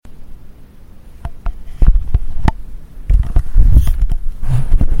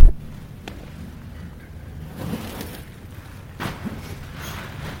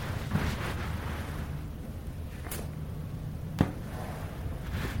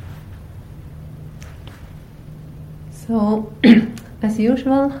So, as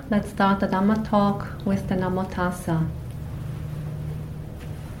usual, let's start the Dhamma talk with the Namo Tassa.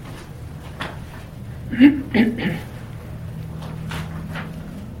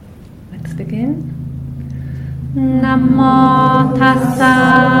 Let's begin. Namo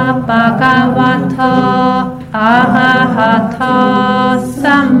Tassa Bhagavato Arahato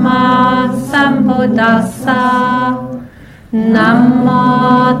Samma Sambuddhassa.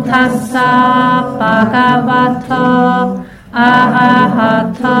 Namo Tassa Bhagavato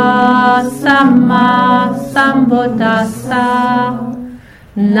Arahato Samma Sambuddhassa.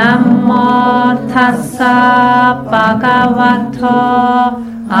 Namo Tassa Bhagavato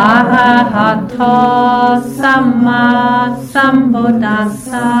Arahato Samma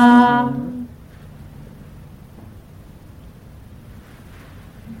Sambuddhassa.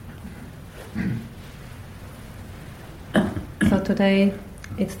 So today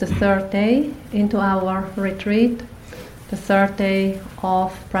it's the third day into our retreat, the third day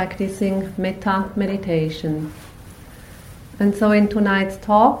of practicing Metta meditation. And so in tonight's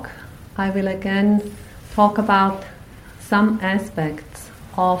talk, I will again talk about some aspects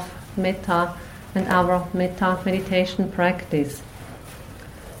of Metta and our Metta meditation practice.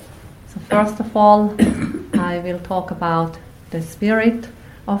 So first of all, I will talk about the spirit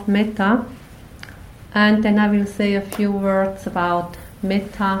of Metta, and then I will say a few words about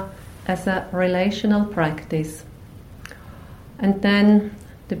Metta as a relational practice. And then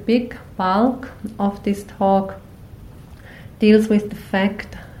the big bulk of this talk deals with the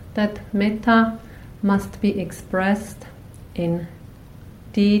fact that Metta must be expressed in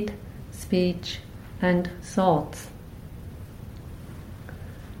deed, speech, and thoughts.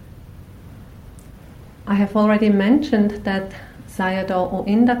 I have already mentioned that Sayadaw U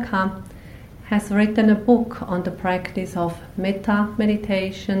Indaka has written a book on the practice of Metta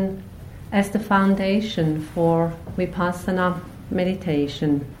meditation as the foundation for Vipassana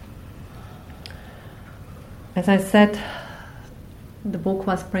meditation. As I said, the book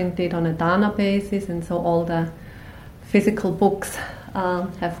was printed on a dana basis, and so all the physical books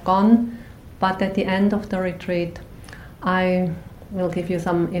have gone. But at the end of the retreat, I will give you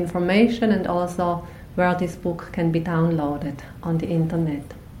some information and also where this book can be downloaded on the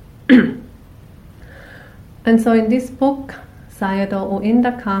internet. And so in this book, Sayadaw U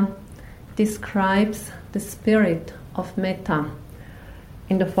Indaka describes the spirit of Metta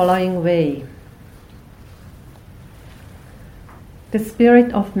in the following way. The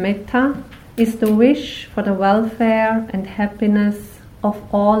spirit of Metta is the wish for the welfare and happiness of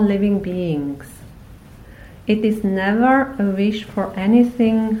all living beings. It is never a wish for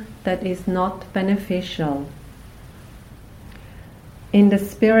anything that is not beneficial. In the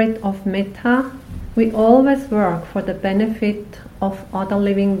spirit of Metta, we always work for the benefit of other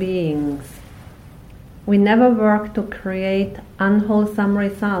living beings. We never work to create unwholesome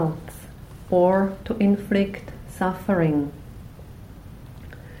results or to inflict suffering.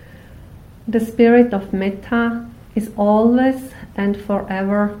 The spirit of Metta is always and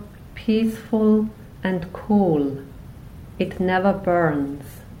forever peaceful and cool. It never burns.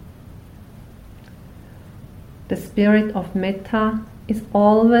 The spirit of Metta is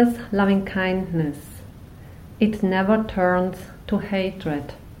always loving kindness. It never turns to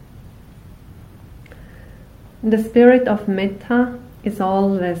hatred. The spirit of Metta is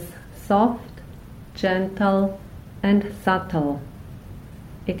always soft, gentle, and subtle.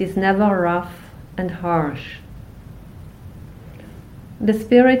 It is never rough and harsh. The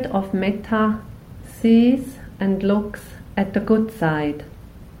spirit of Metta sees and looks at the good side.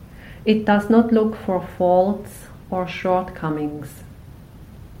 It does not look for faults or shortcomings.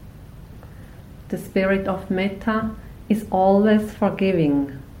 The spirit of Metta is always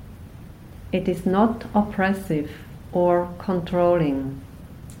forgiving. It is not oppressive or controlling.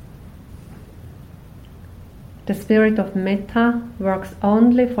 The spirit of Metta works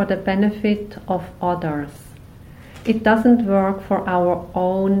only for the benefit of others. It doesn't work for our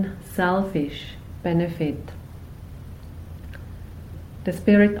own selfish benefit. The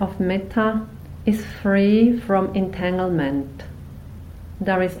spirit of Metta is free from entanglement.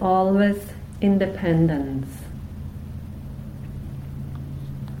 There is always independence.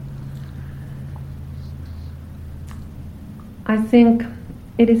 I think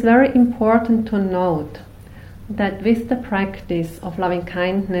it is very important to note that with the practice of loving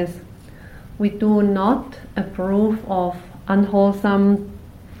kindness, we do not approve of unwholesome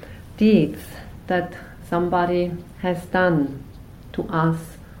deeds that somebody has done to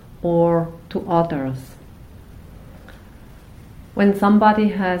us or to others. When somebody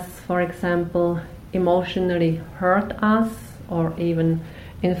has, for example, emotionally hurt us or even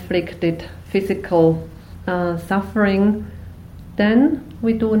inflicted physical suffering, then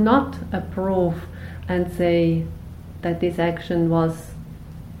we do not approve and say that this action was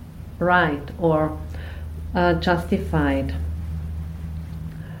right or justified.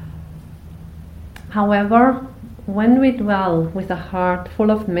 However, when we dwell with a heart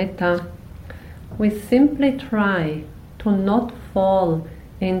full of metta, we simply try to not fall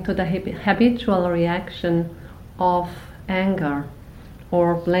into the habitual reaction of anger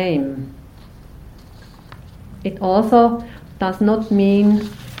or blame. It also does not mean,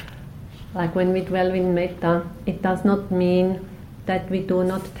 like when we dwell in metta, it does not mean that we do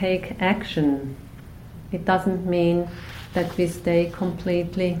not take action. It doesn't mean that we stay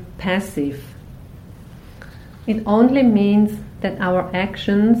completely passive. It only means that our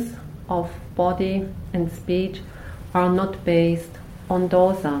actions of body and speech are not based on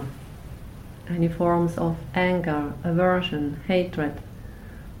dosa, any forms of anger, aversion, hatred,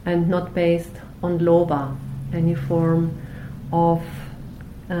 and not based on lobha, any form of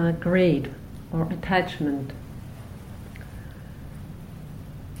greed or attachment.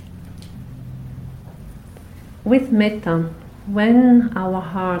 With metta, when our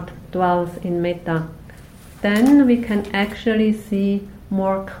heart dwells in metta, then we can actually see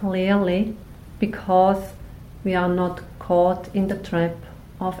more clearly, because we are not caught in the trap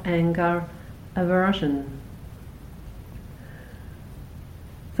of anger, aversion.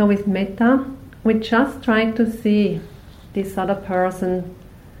 So with metta, we just try to see this other person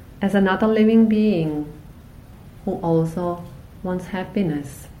as another living being who also wants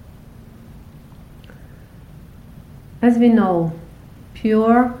happiness. As we know,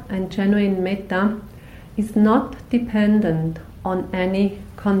 pure and genuine metta is not dependent on any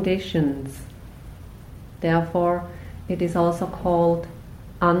conditions. Therefore, it is also called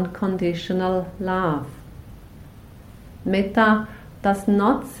unconditional love. Metta does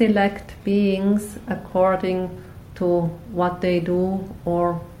not select beings according to what they do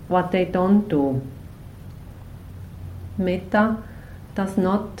or what they don't do. Metta does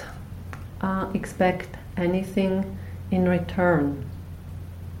not expect anything in return.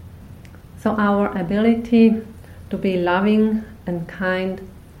 So our ability to be loving and kind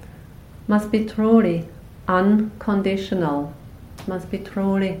must be truly unconditional, must be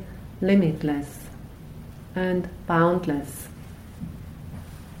truly limitless and boundless.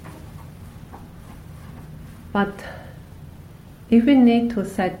 But if we need to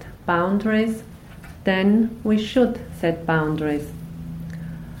set boundaries, then we should set boundaries.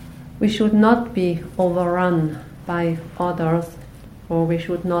 We should not be overrun by others, or we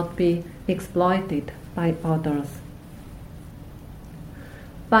should not be exploited by others.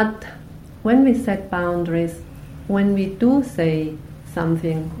 But when we set boundaries, when we do say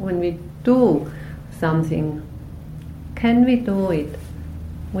something, when we do something, can we do it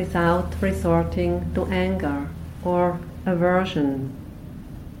without resorting to anger or aversion?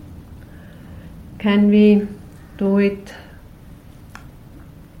 Can we do it?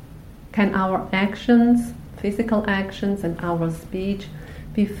 Can our actions, physical actions, and our speech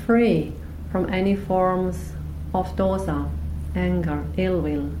be free from any forms of dosa, anger, ill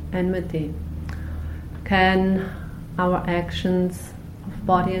will, enmity? Can our actions of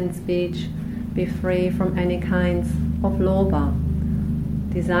body and speech be free from any kinds of lobha,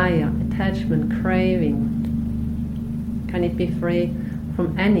 desire, attachment, craving? Can it be free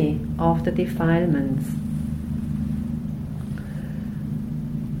from any of the defilements?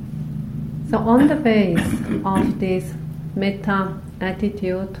 So on the base of this metta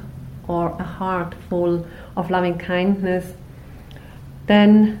attitude, or a heart full of loving kindness,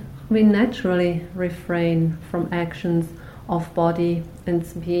 then we naturally refrain from actions of body and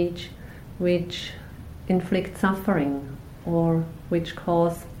speech which inflict suffering or which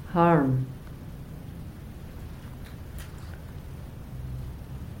cause harm.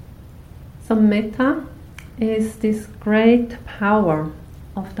 So metta is this great power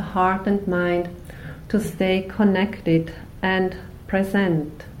of the heart and mind to stay connected and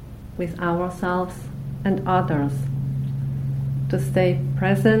present with ourselves and others, to stay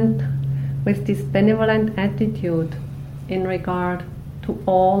present with this benevolent attitude in regard to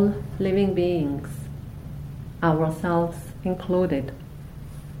all living beings, ourselves included.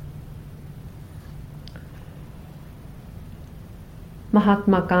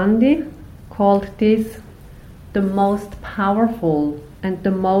 Mahatma Gandhi called this the most powerful and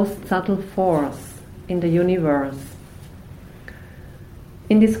the most subtle force in the universe.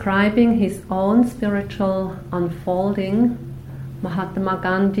 In describing his own spiritual unfolding, Mahatma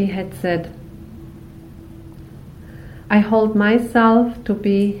Gandhi had said, "I hold myself to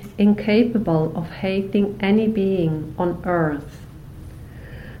be incapable of hating any being on earth.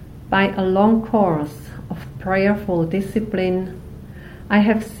 By a long course of prayerful discipline, I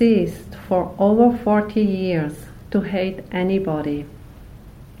have ceased for over 40 years to hate anybody.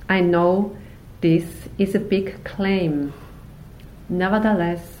 I know this is a big claim.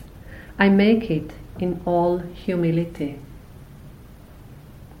 Nevertheless, I make it in all humility.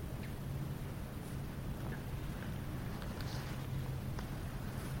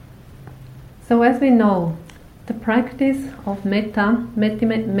 So as we know, the practice of metta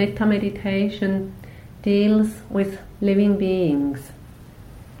meditation deals with living beings.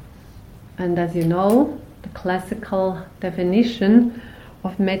 And as you know, the classical definition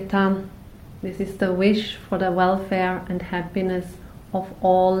of metta, this is the wish for the welfare and happiness of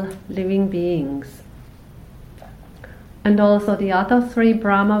all living beings. And also the other three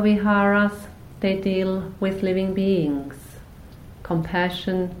Brahma Viharas, they deal with living beings: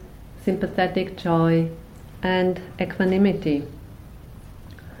 compassion, sympathetic joy, and equanimity.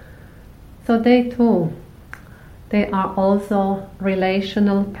 So they too, they are also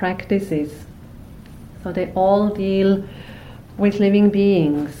relational practices. So they all deal with living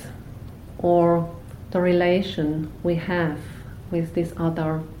beings, or the relation we have with these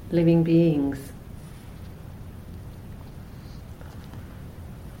other living beings.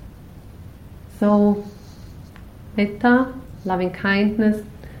 So metta, loving kindness,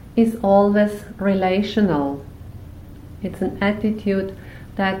 is always relational. It's an attitude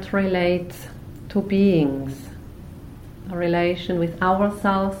that relates to beings, a relation with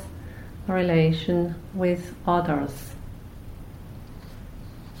ourselves, a relation with others.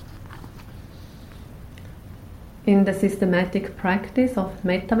 In the systematic practice of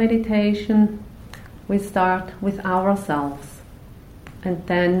metta meditation, we start with ourselves, and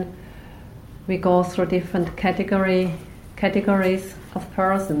then we go through different categories of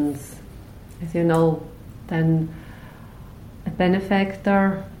persons. As you know, then a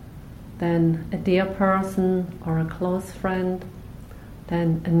benefactor, then a dear person or a close friend,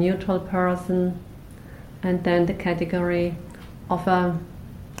 then a neutral person, and then the category of a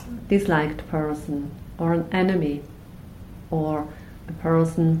disliked person, or an enemy, or a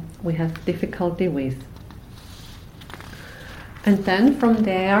person we have difficulty with. And then from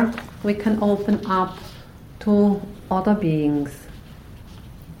there we can open up to other beings.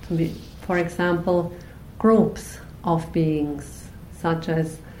 For example, groups of beings, such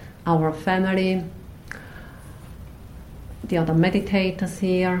as our family, the other meditators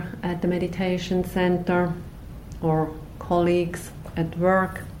here at the meditation center, or colleagues at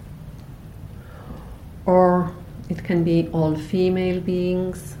work, or it can be all female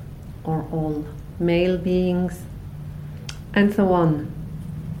beings or all male beings, and so on.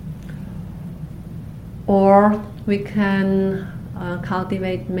 Or we can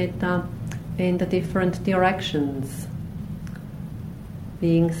cultivate metta in the different directions.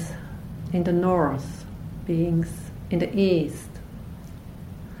 Beings in the north, beings in the east,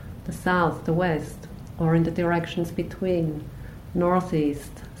 the south, the west, or in the directions between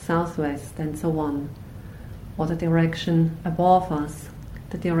northeast, southwest, and so on. Or the direction above us,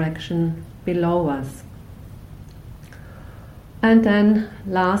 the direction below us. And then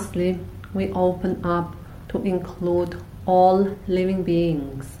lastly, we open up to include all living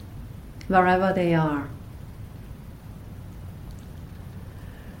beings, wherever they are.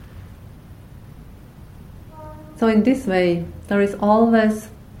 So in this way, there is always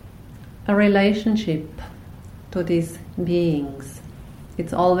a relationship to these beings.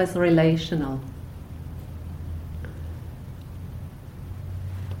 It's always relational.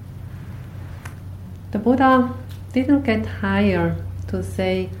 The Buddha didn't get higher to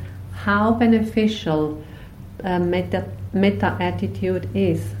say how beneficial metta attitude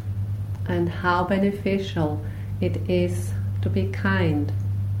is, and how beneficial it is to be kind,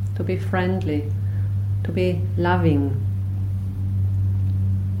 to be friendly, to be loving.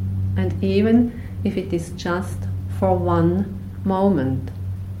 And even if it is just for one moment.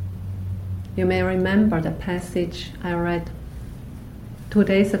 You may remember the passage I read 2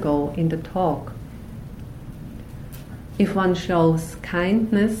 days ago in the talk. If one shows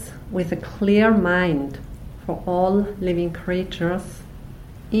kindness with a clear mind for all living creatures,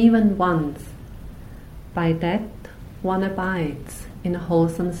 even once, by that one abides in a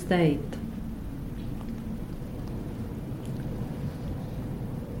wholesome state.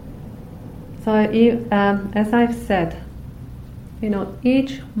 So as I've said,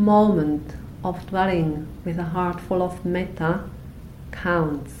 each moment of dwelling with a heart full of metta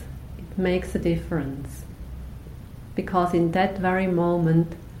counts. It makes a difference. Because in that very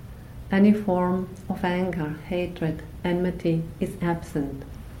moment, any form of anger, hatred, enmity is absent.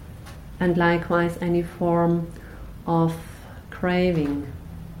 And likewise any form of craving,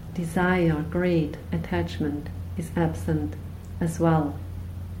 desire, greed, attachment is absent as well.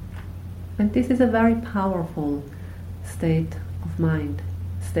 And this is a very powerful state of mind,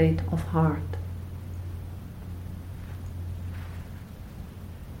 state of heart.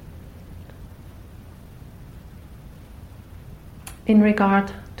 In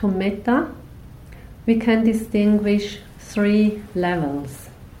regard to metta, we can distinguish 3 levels.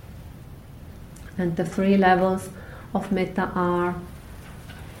 And the 3 levels of metta are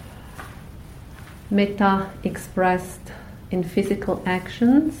metta expressed in physical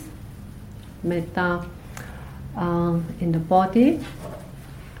actions, metta in the body,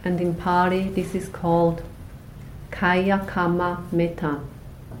 and in Pali this is called kaya kamma metta.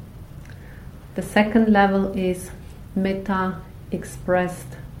 The second level is metta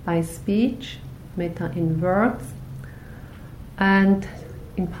expressed by speech, metta in words, and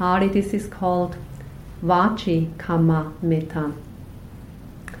in Pali this is called vachi kamma metta.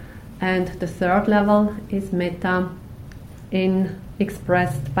 And the third level is metta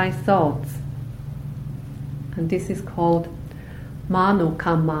expressed by thoughts, and this is called mano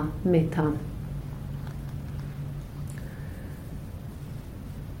kamma metta.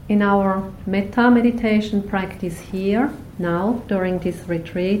 In our metta meditation practice here, now, during this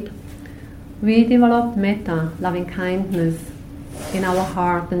retreat, we develop metta, loving kindness, in our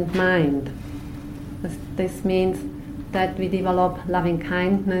heart and mind. This means that we develop loving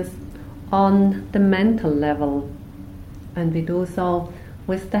kindness on the mental level, and we do so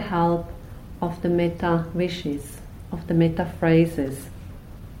with the help of the metta wishes, of the metta phrases.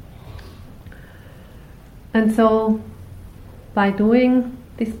 And so, by doing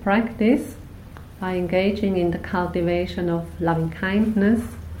this practice, by engaging in the cultivation of loving kindness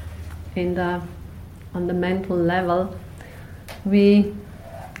on the mental level, we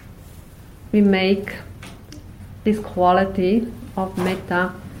make this quality of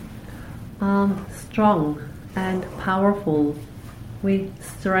metta strong and powerful. We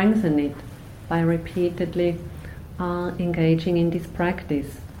strengthen it by repeatedly engaging in this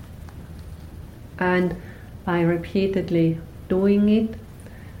practice. And by repeatedly doing it,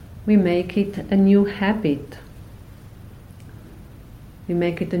 we make it a new habit. We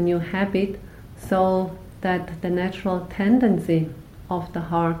make it a new habit so that the natural tendency of the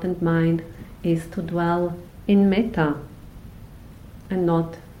heart and mind is to dwell in metta and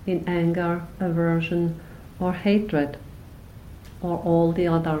not in anger, aversion, or hatred, or all the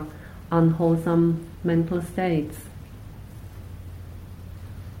other unwholesome mental states.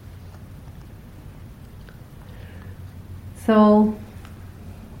 So,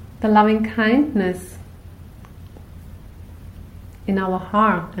 the loving kindness in our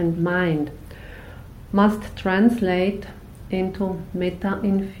heart and mind must translate into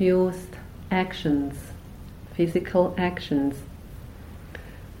metta-infused actions, physical actions.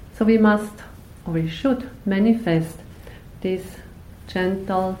 So we must, or we should, manifest this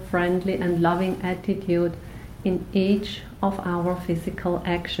gentle, friendly and loving attitude in each of our physical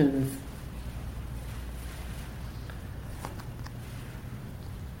actions.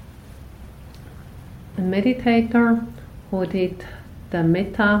 A meditator who did the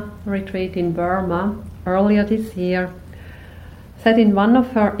Metta retreat in Burma earlier this year said in one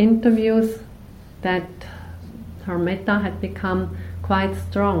of her interviews that her Metta had become quite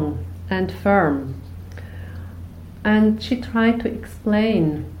strong and firm. And she tried to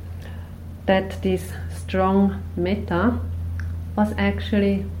explain that this strong Metta was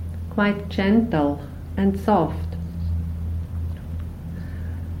actually quite gentle and soft.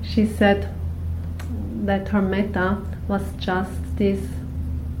 She said that her metta was just this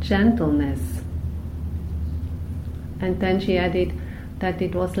gentleness. And then she added that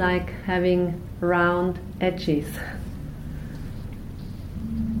it was like having round edges.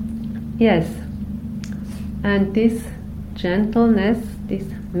 Yes, and this gentleness, this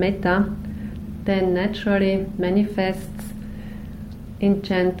metta, then naturally manifests in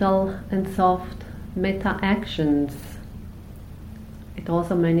gentle and soft metta actions. It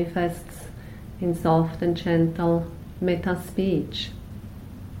also manifests in soft and gentle metta speech.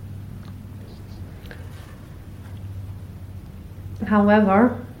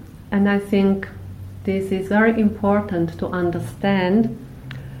 However, and I think this is very important to understand,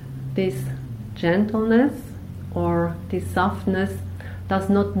 this gentleness or this softness does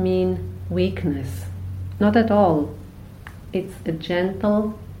not mean weakness. Not at all. It's a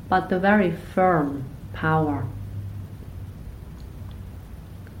gentle but a very firm power.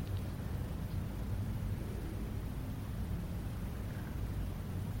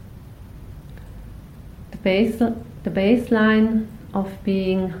 The baseline of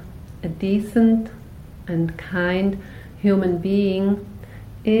being a decent and kind human being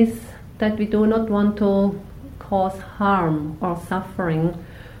is that we do not want to cause harm or suffering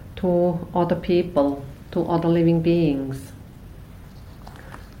to other people, to other living beings.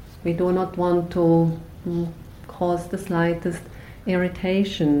 We do not want to cause the slightest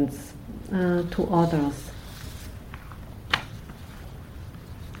irritations to others.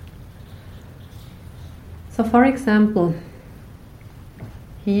 So, for example,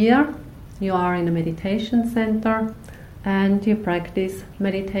 here you are in a meditation center and you practice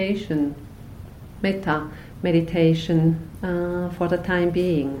meditation, metta meditation for the time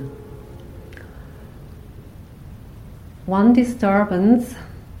being. One disturbance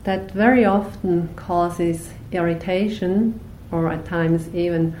that very often causes irritation or at times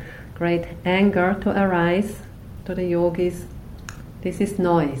even great anger to arise to the yogis, this is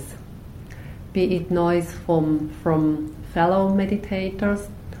noise. Be it noise from fellow meditators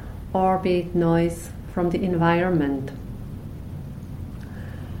or be it noise from the environment.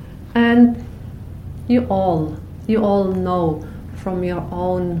 And you all know from your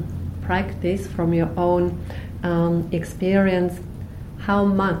own practice, from your own experience, how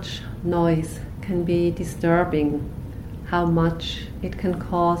much noise can be disturbing, how much it can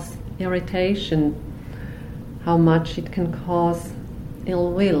cause irritation, how much it can cause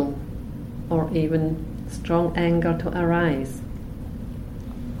ill will or even strong anger to arise.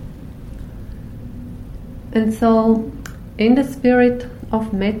 And so, in the spirit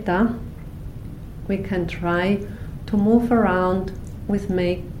of metta, we can try to move around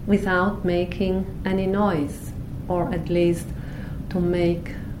without making any noise, or at least to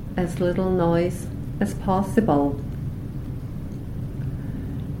make as little noise as possible.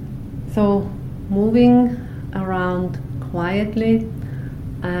 So, moving around quietly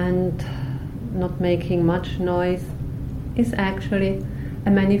and not making much noise is actually a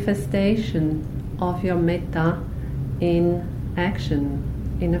manifestation of your metta in action,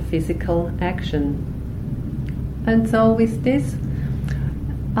 in a physical action. And so with this,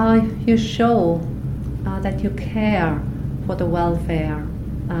 you show that you care for the welfare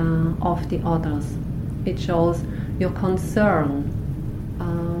of the others. It shows your concern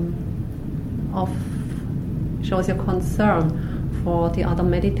for the other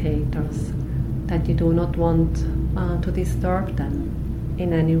meditators, that you do not want to disturb them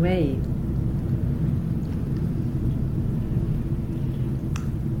in any way.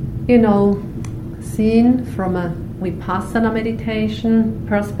 You know, seen from a Vipassana meditation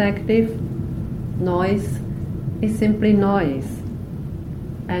perspective, noise is simply noise,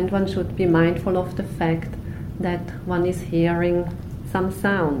 and one should be mindful of the fact that one is hearing some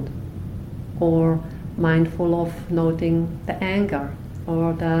sound, or mindful of noting the anger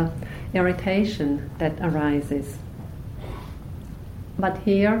or the irritation that arises. But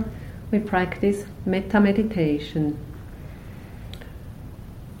here we practice metta meditation.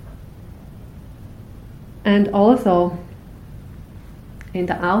 And also, in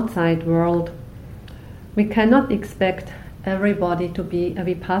the outside world, we cannot expect everybody to be a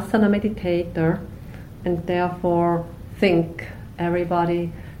Vipassana meditator and therefore think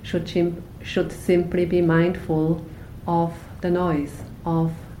everybody should simply be mindful of the noise,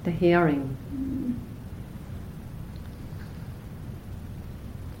 of the hearing.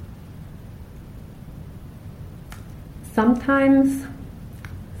 Sometimes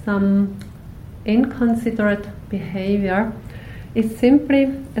some inconsiderate behavior is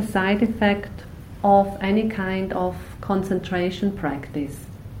simply a side effect of any kind of concentration practice,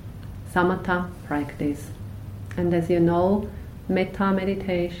 samatha practice. And as you know, metta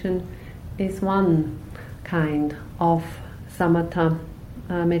meditation is one kind of samatha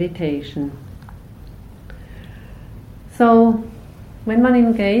meditation. So when one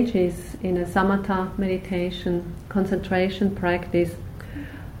engages in a samatha meditation, concentration practice,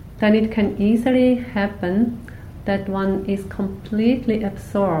 then it can easily happen that one is completely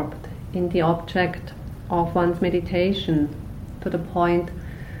absorbed in the object of one's meditation, to the point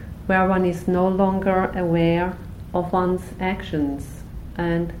where one is no longer aware of one's actions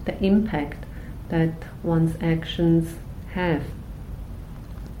and the impact that one's actions have.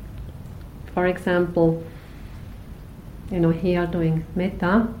 For example, here doing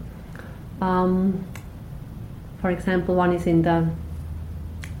metta, for example, one is in the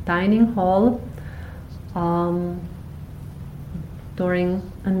dining hall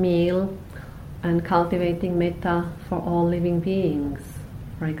during a meal and cultivating metta for all living beings.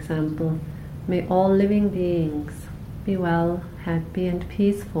 For example, may all living beings be well, happy and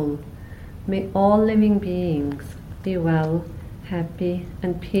peaceful. May all living beings be well, happy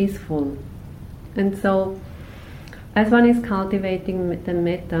and peaceful. And so, as one is cultivating the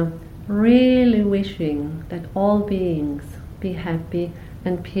metta, really wishing that all beings be happy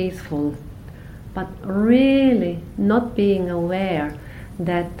and peaceful, but really not being aware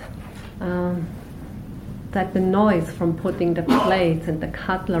that that the noise from putting the plates and the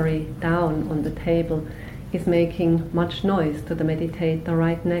cutlery down on the table is making much noise to the meditator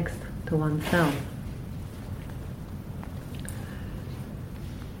right next to oneself.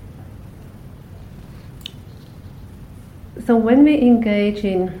 So when we engage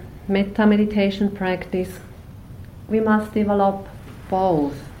in metta meditation practice, we must develop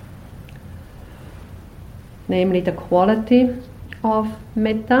both, namely the quality of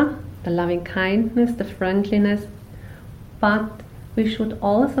metta, the loving kindness, the friendliness, but we should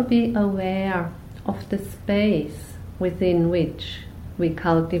also be aware of the space within which we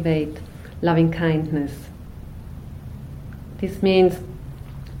cultivate loving kindness. This means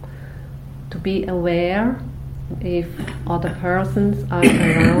to be aware if other persons are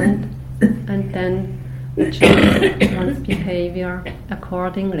around and then adjust one's behavior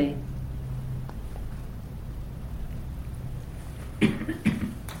accordingly.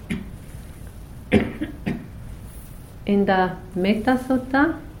 In the Metta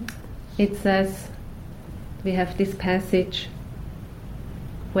Sutta, it says, we have this passage,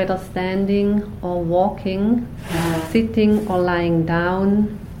 whether standing or walking, sitting or lying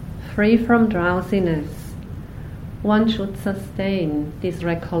down, free from drowsiness, one should sustain this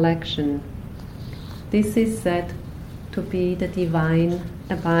recollection. This is said to be the divine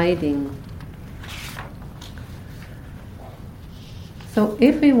abiding. So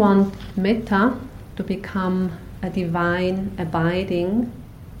if we want metta to become a divine abiding,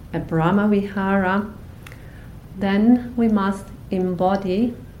 a Brahma Vihara, then we must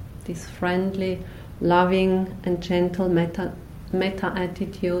embody this friendly, loving and gentle metta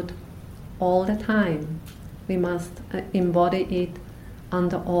attitude all the time. We must embody it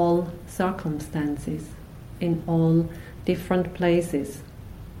under all circumstances, in all different places,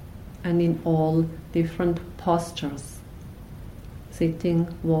 and in all different postures. Sitting,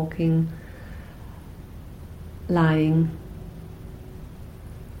 walking, lying,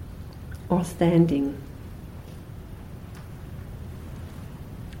 or standing.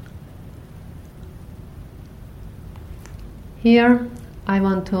 Here I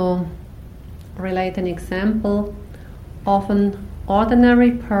want to relate an example of an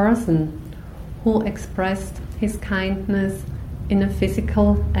ordinary person who expressed his kindness in a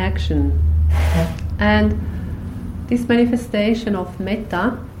physical action. And this manifestation of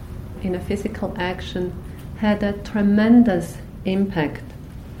metta in a physical action had a tremendous impact.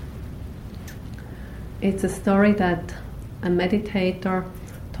 It's a story that a meditator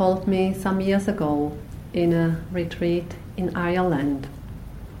told me some years ago in a retreat in Ireland.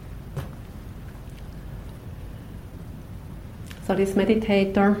 So this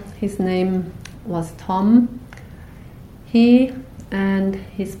meditator, his name was Tom. He and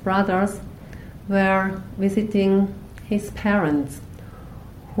his brothers were visiting his parents,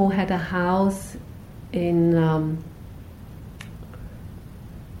 who had a house in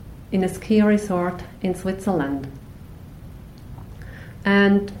a ski resort in Switzerland.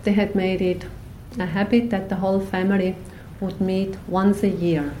 And they had made it a habit that the whole family would meet once a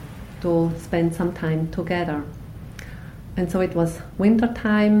year to spend some time together. And so it was winter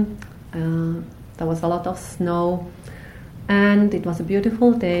time, there was a lot of snow, and it was a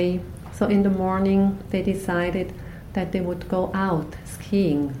beautiful day. So in the morning they decided that they would go out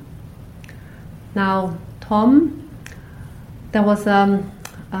skiing. Now Tom, there was an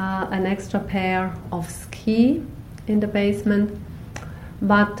extra pair of ski in the basement,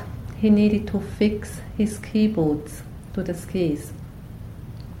 but he needed to fix his ski boots to the skis.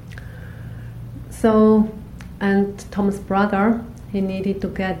 So, and Tom's brother, he needed to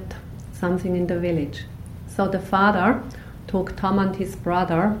get something in the village. So the father took Tom and his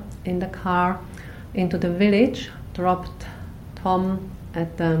brother in the car into the village, dropped Tom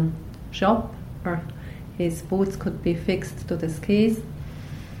at the shop where his boots could be fixed to the skis,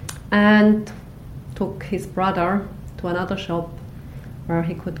 and took his brother to another shop where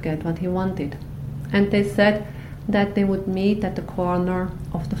he could get what he wanted. And they said that they would meet at the corner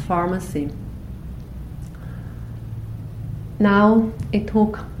of the pharmacy. Now it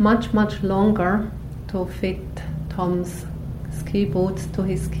took much longer to fit Tom's ski boots to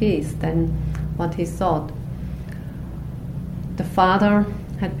his skis than what he thought. The father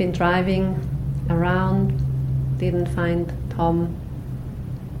had been driving around, didn't find Tom.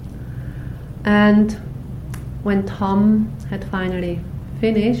 And when Tom had finally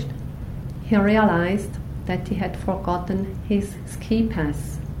finished, he realized that he had forgotten his ski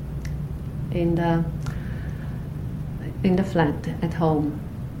pass in the flat at home.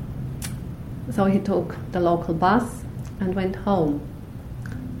 So he took the local bus and went home.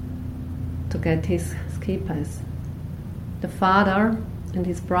 to get his ski pass. The father and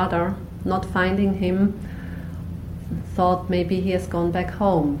his brother, not finding him, thought maybe he has gone back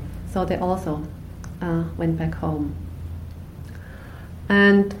home. So they also went back home.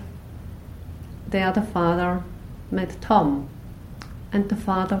 And there the father met Tom. And the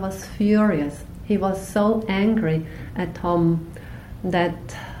father was furious. He was so angry at Tom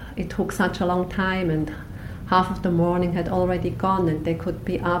that it took such a long time, and half of the morning had already gone, and they could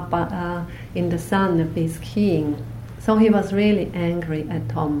be up in the sun and be skiing. So he was really angry at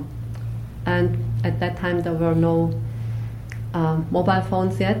Tom. And at that time there were no mobile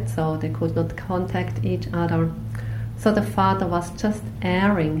phones yet, so they could not contact each other. So the father was just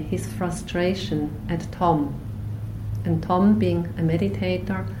airing his frustration at Tom. And Tom, being a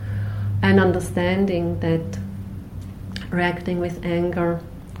meditator and understanding that reacting with anger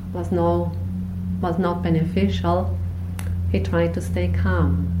was not beneficial, he tried to stay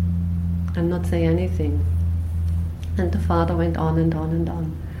calm and not say anything. And the father went on and on and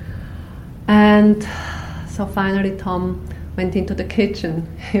on. And so finally Tom went into the kitchen.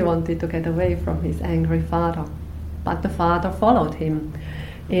 He wanted to get away from his angry father. But the father followed him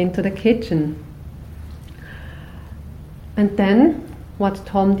into the kitchen. And then what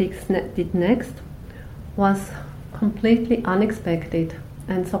Tom did next was completely unexpected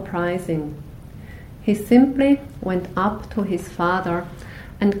and surprising. He simply went up to his father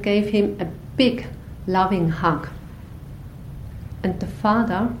and gave him a big, loving hug. And the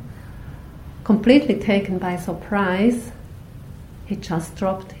father, completely taken by surprise, he just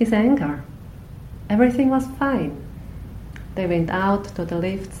dropped his anger. Everything was fine. They went out to the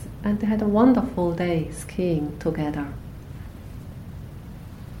lifts and they had a wonderful day skiing together.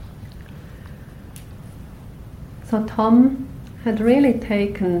 So Tom had really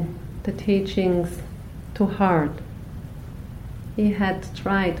taken the teachings to heart. He had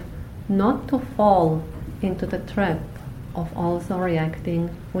tried not to fall into the trap of also reacting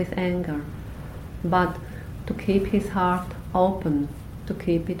with anger, but to keep his heart open, to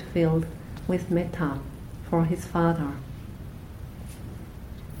keep it filled with metta for his father.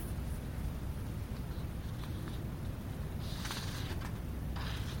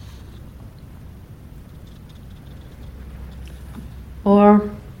 Or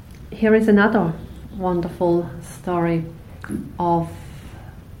here is another wonderful story of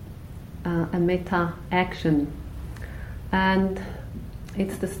a metta action. And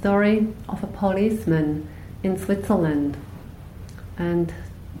it's the story of a policeman in Switzerland. And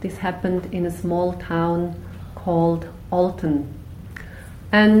this happened in a small town called Olten.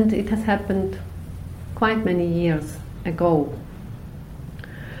 And it has happened quite many years ago.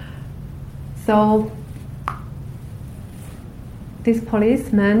 So this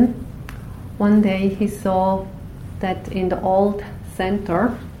policeman, one day he saw that in the old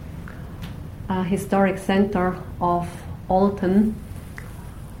center, historic center of Olten,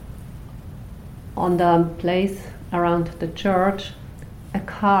 on the place around the church, a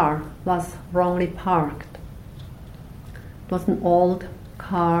car was wrongly parked. It was an old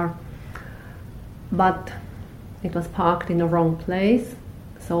car, but it was parked in the wrong place,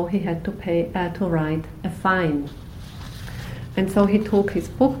 so he had to write a fine. And so he took his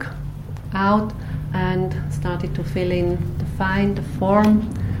book out and started to fill in the fine, the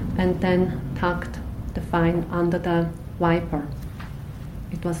form, and then tucked the fine under the wiper.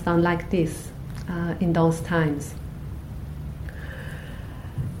 It was done like this in those times.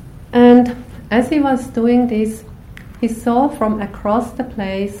 And as he was doing this, he saw from across the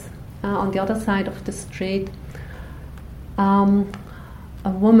place, on the other side of the street, a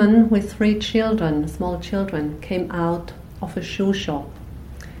woman with 3 children, small children, came out of a shoe shop.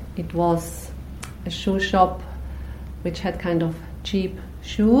 It was a shoe shop which had kind of cheap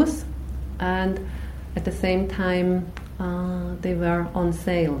shoes, and at the same time they were on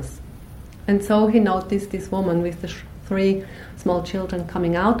sales. And so he noticed this woman with the 3 small children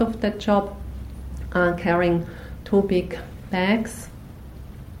coming out of that shop, carrying 2 big bags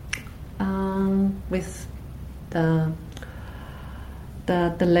with the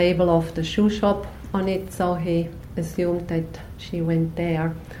label of the shoe shop on it. So he assumed that she went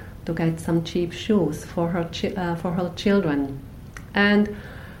there to get some cheap shoes for her children. And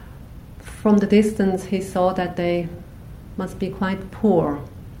from the distance he saw that they must be quite poor.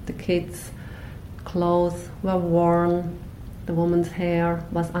 The kids' clothes were worn, the woman's hair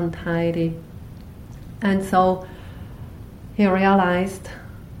was untidy, and so he realized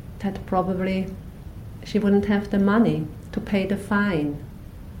that probably she wouldn't have the money to pay the fine.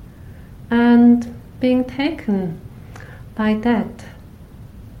 And being taken by that,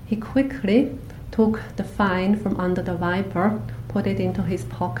 he quickly took the fine from under the wiper, put it into his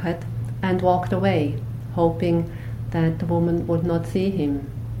pocket, and walked away, hoping that the woman would not see him.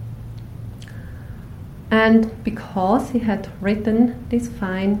 And because he had written this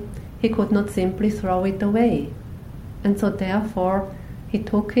fine, he could not simply throw it away. And so therefore he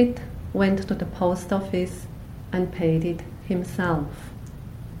took it, went to the post office and paid it himself.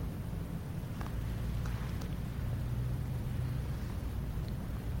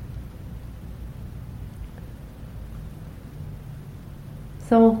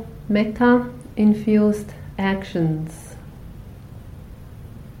 So metta-infused actions,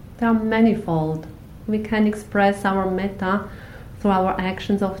 they are manifold. We can express our metta through our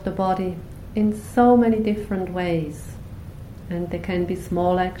actions of the body in so many different ways. And they can be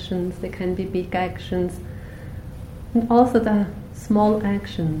small actions, they can be big actions. And also the small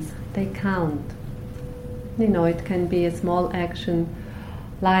actions, they count. It can be a small action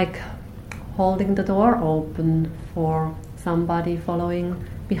like holding the door open for somebody following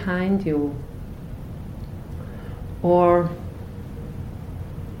behind you. Or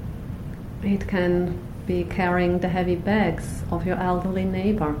it can be carrying the heavy bags of your elderly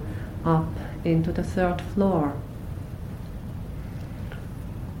neighbor up into the 3rd floor.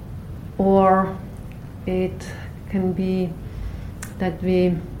 Or it can be that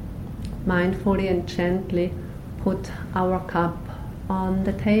we mindfully and gently put our cup on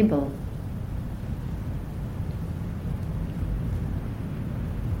the table.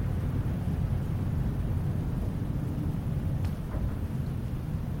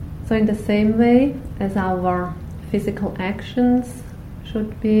 So in the same way as our physical actions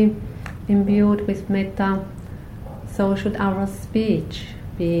should be imbued with metta, so should our speech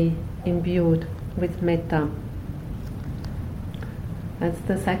be imbued with metta. That's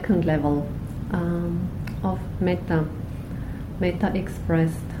the second level of metta. Metta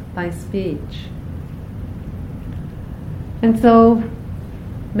expressed by speech. And so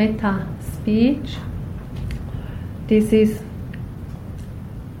metta speech, this is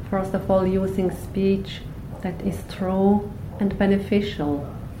first of all using speech that is true and beneficial.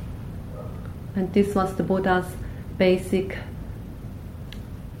 And this was the Buddha's basic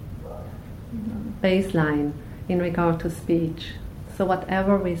baseline in regard to speech. So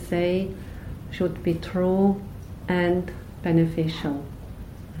whatever we say should be true and beneficial.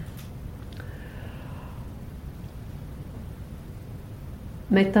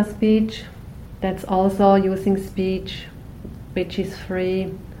 Metta speech, that's also using speech which is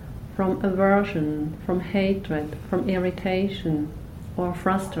free from aversion, from hatred, from irritation or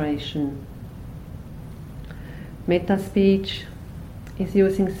frustration. Metta speech is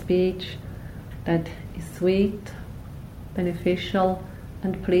using speech that is sweet, beneficial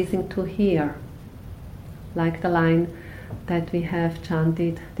and pleasing to hear, like the line that we have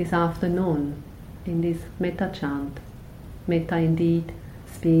chanted this afternoon in this metta chant. Metta in deed,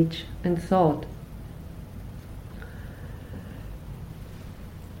 speech and thought.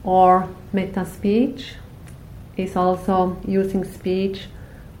 Or metta speech is also using speech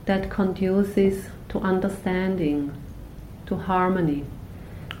that conduces to understanding, to harmony,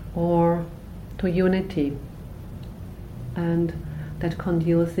 or to unity, and that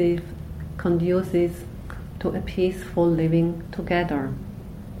conduces to a peaceful living together.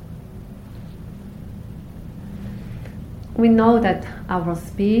 We know that our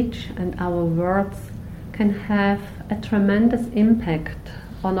speech and our words can have a tremendous impact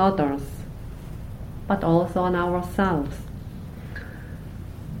on others, but also on ourselves.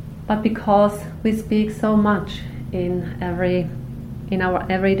 But because we speak so much in our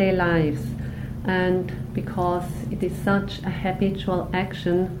everyday lives, and because it is such a habitual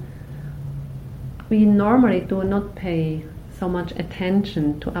action, we normally do not pay so much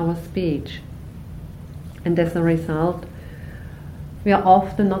attention to our speech. And as a result, we are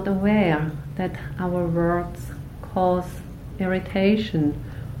often not aware that our words cause irritation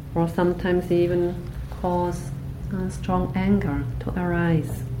or sometimes even cause strong anger to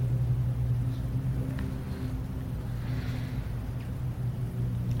arise.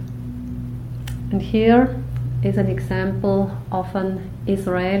 And here is an example of an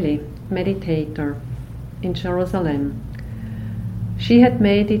Israeli meditator in Jerusalem. She had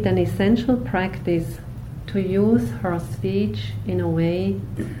made it an essential practice to use her speech in a way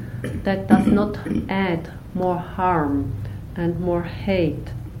that does not add more harm and more hate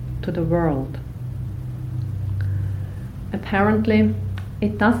to the world. Apparently,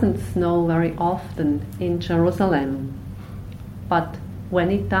 it doesn't snow very often in Jerusalem, but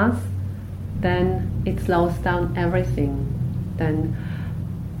when it does, then it slows down everything. Then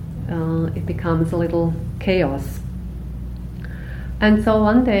it becomes a little chaos. And so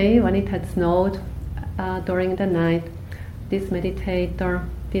one day, when it had snowed during the night, this meditator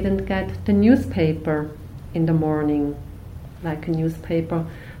didn't get the newspaper in the morning, like a newspaper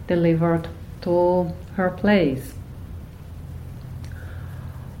delivered to her place.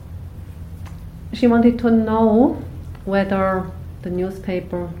 She wanted to know whether the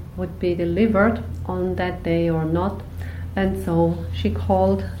newspaper would be delivered on that day or not, and so she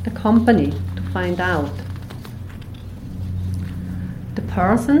called the company to find out. The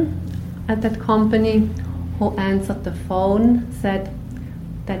person at that company who answered the phone said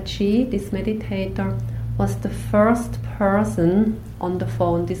that she, this meditator, was the first person on the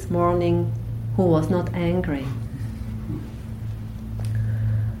phone this morning who was not angry.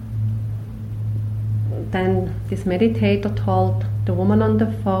 Then this meditator told the woman on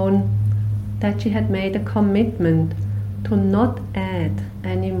the phone that she had made a commitment to not add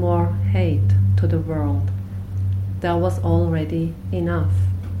any more hate to the world. There was already enough.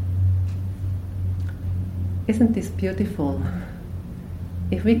 Isn't this beautiful?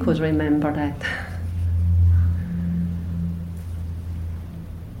 If we could remember that.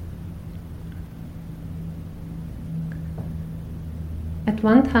 At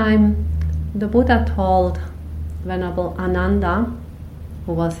one time, the Buddha told Venerable Ananda,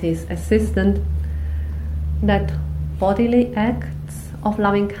 who was his assistant, that bodily acts of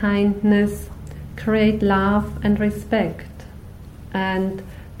loving kindness create love and respect, and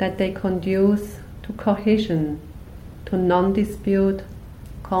that they conduce to cohesion, to non-dispute,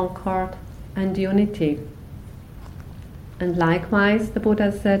 concord, and unity. And likewise, the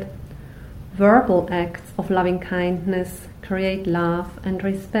Buddha said, verbal acts of loving kindness create love and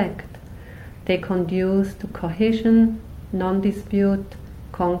respect. They conduce to cohesion, non-dispute,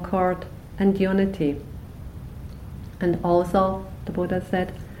 concord, and unity. And also, the Buddha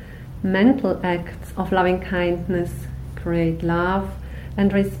said, mental acts of loving kindness create love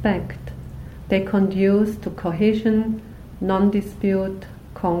and respect. They conduce to cohesion, non-dispute,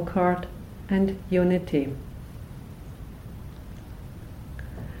 concord, and unity.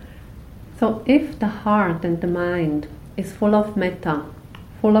 So if the heart and the mind is full of metta,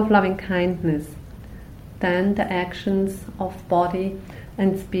 full of loving kindness, then the actions of body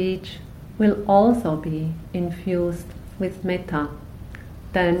and speech will also be infused with metta.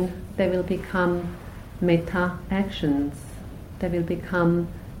 Then they will become metta actions. They will become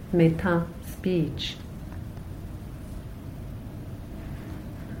metta speech.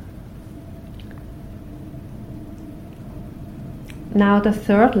 Now the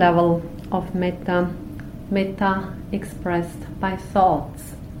third level of metta, metta expressed by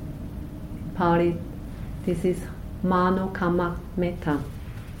thoughts. In Pali, this is mano kamma metta.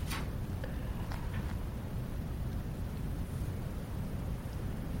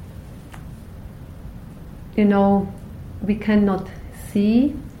 You know, we cannot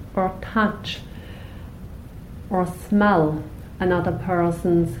see or touch or smell another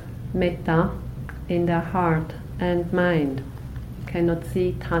person's metta in their heart and mind. We cannot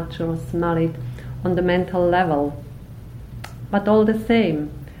see, touch or smell it on the mental level. But all the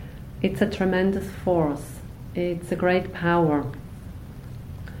same, it's a tremendous force. It's a great power.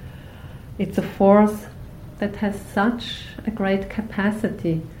 It's a force that has such a great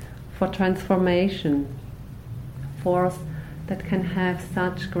capacity for transformation. Force that can have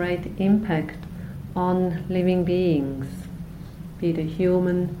such great impact on living beings, be they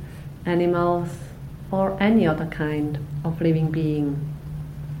human, animals, or any other kind of living being.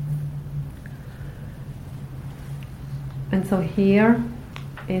 And so here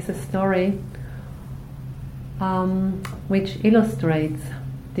is a story which illustrates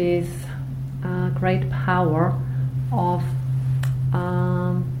this great power of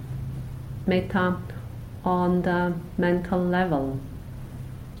metta on the mental level.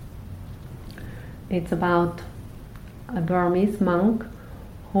 It's about a Burmese monk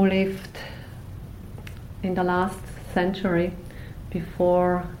who lived in the last century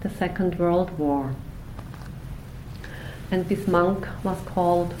before the Second World War. And this monk was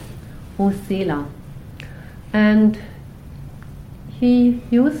called U Sila. And he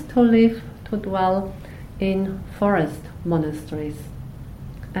used to dwell in forest monasteries.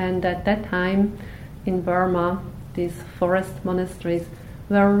 And at that time in Burma, these forest monasteries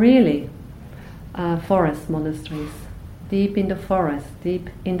were really forest monasteries, deep in the forest, deep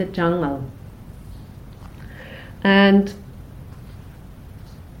in the jungle. And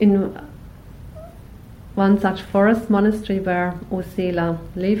in one such forest monastery where U Sila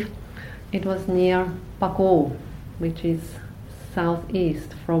lived, it was near Pago, which is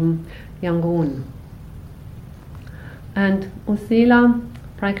southeast from Yangon. And U Sila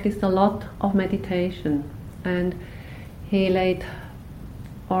practiced a lot of meditation, and he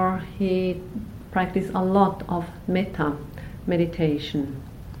practiced a lot of metta meditation.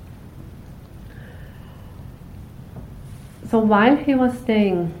 So while he was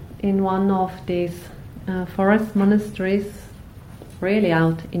staying in one of these forest monasteries, really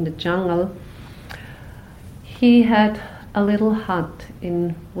out in the jungle, he had a little hut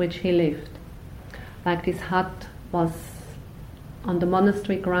in which he lived. Like, this hut was on the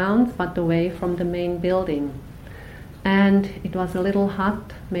monastery grounds, but away from the main building. And it was a little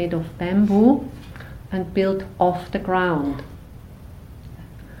hut made of bamboo and built off the ground.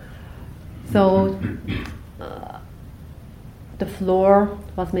 So the floor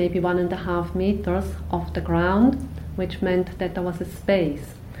was maybe 1.5 meters off the ground, which meant that there was a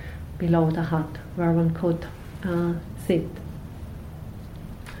space below the hut where one could sit.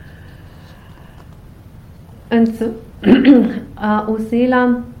 And so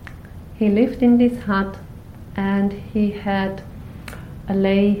Usila, he lived in this hut, and he had a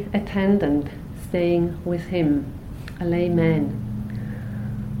lay attendant staying with him, a layman.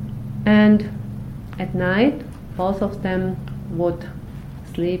 And at night, both of them would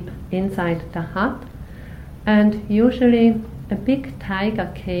sleep inside the hut, and usually a big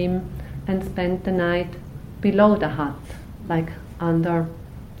tiger came and spent the night below the hut, like under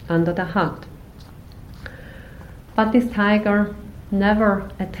the hut. But this tiger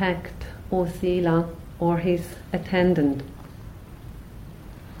never attacked Usila or his attendant.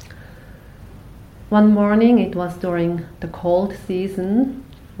 One morning, it was during the cold season,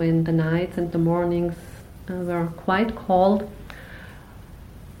 when the nights and the mornings were quite cold,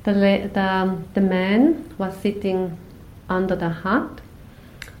 the man was sitting under the hut,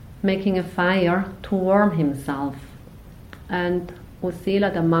 making a fire to warm himself. And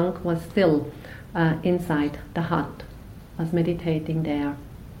Usila, the monk, was still inside the hut, was meditating there.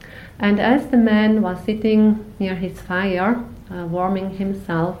 And as the man was sitting near his fire, warming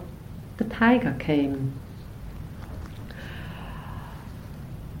himself, the tiger came.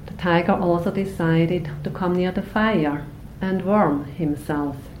 The tiger also decided to come near the fire and warm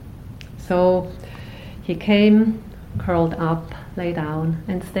himself. So he came, curled up, lay down,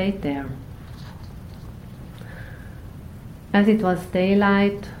 and stayed there. As it was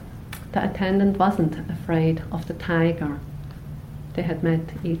daylight, the attendant wasn't afraid of the tiger. They had met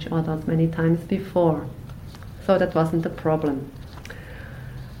each other many times before, so that wasn't a problem.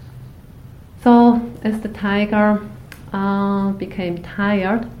 So as the tiger became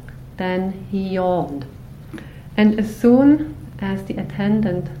tired, then he yawned. And as soon as the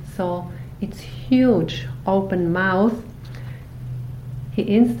attendant saw its huge open mouth, he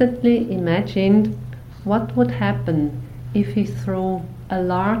instantly imagined what would happen if he threw a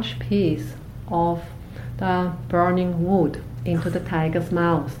large piece of the burning wood into the tiger's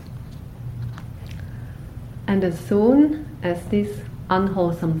mouth. And as soon as this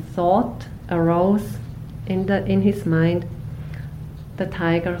unwholesome thought arose in his mind, the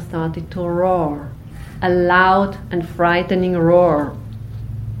tiger started to roar, a loud and frightening roar.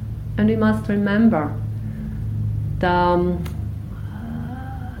 And we must remember, the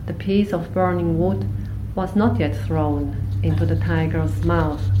piece of burning wood was not yet thrown into the tiger's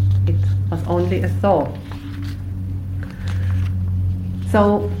mouth. It was only a thought.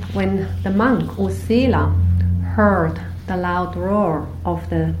 So when the monk Usila heard the loud roar of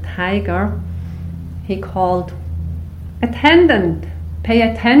the tiger, he called, "Attendant, pay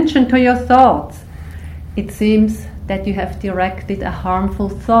attention to your thoughts. It seems that you have directed a harmful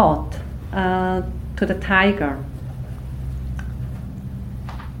thought to the tiger."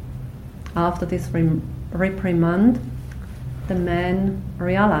 After this reprimand, the man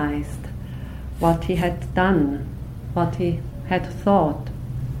realized what he had done, what he had thought,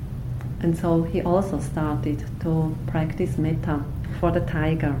 and so he also started to practice metta for the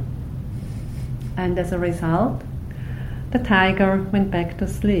tiger. And as a result, the tiger went back to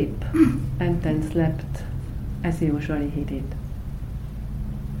sleep and then slept as usually he did.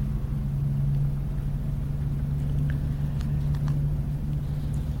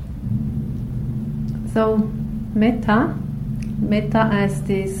 So metta as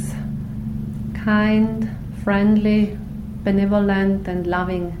this kind, friendly, benevolent and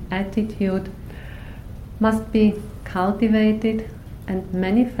loving attitude must be cultivated and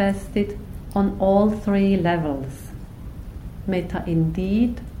manifested on all three levels: metta in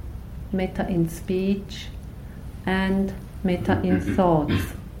deed, metta in speech, and metta in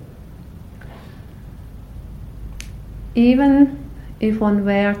thoughts. Even if one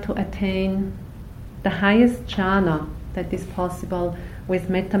were to attain the highest jhana that is possible with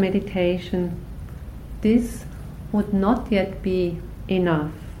metta meditation, this would not yet be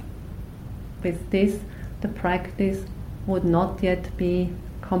enough. With this, the practice would not yet be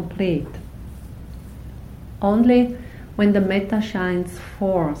complete. Only when the metta shines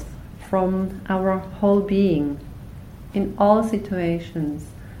forth from our whole being, in all situations,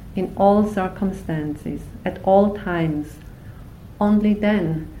 in all circumstances, at all times, only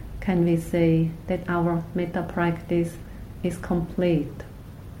then can we say that our metta practice is complete,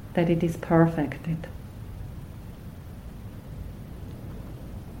 that it is perfected.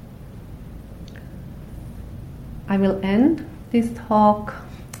 I will end this talk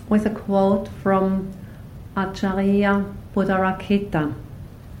with a quote from Ariya Buddharakkhita.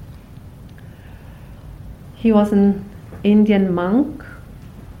 He was an Indian monk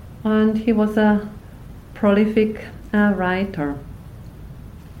and he was a prolific writer.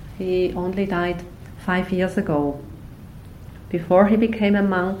 He only died 5 years ago. Before he became a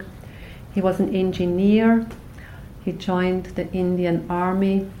monk, he was an engineer. He joined the Indian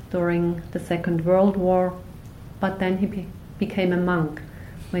army during the Second World War, but then he became a monk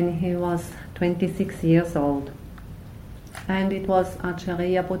when he was 26 years old. And it was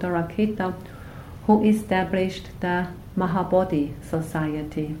Acharya Buddharakkhita who established the Mahabodhi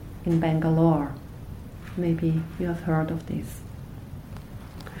Society in Bangalore. Maybe you have heard of this.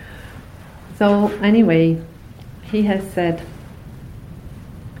 So anyway, he has said,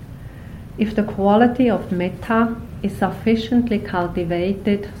 if the quality of metta is sufficiently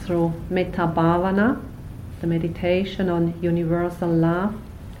cultivated through metta bhavana, the meditation on universal love,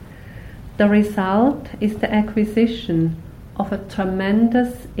 the result is the acquisition of a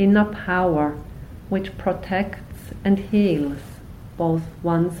tremendous inner power which protects and heals both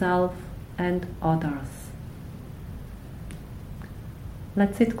oneself and others.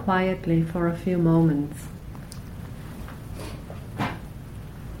 Let's sit quietly for a few moments.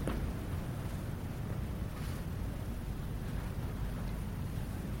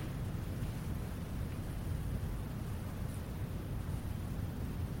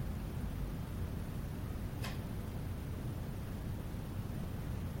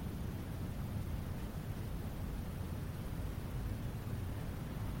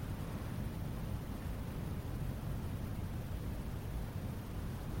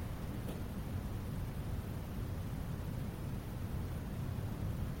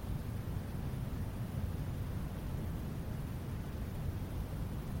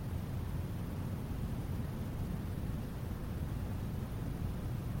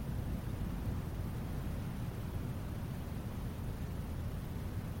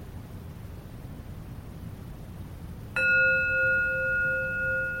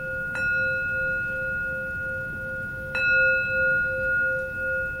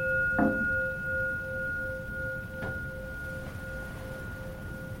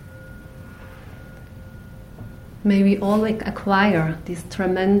 May we all acquire this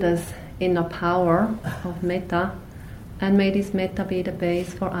tremendous inner power of metta, and may this metta be the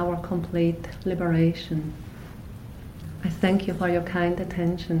base for our complete liberation. I thank you for your kind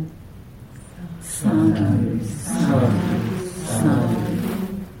attention. Sadhu, sadhu.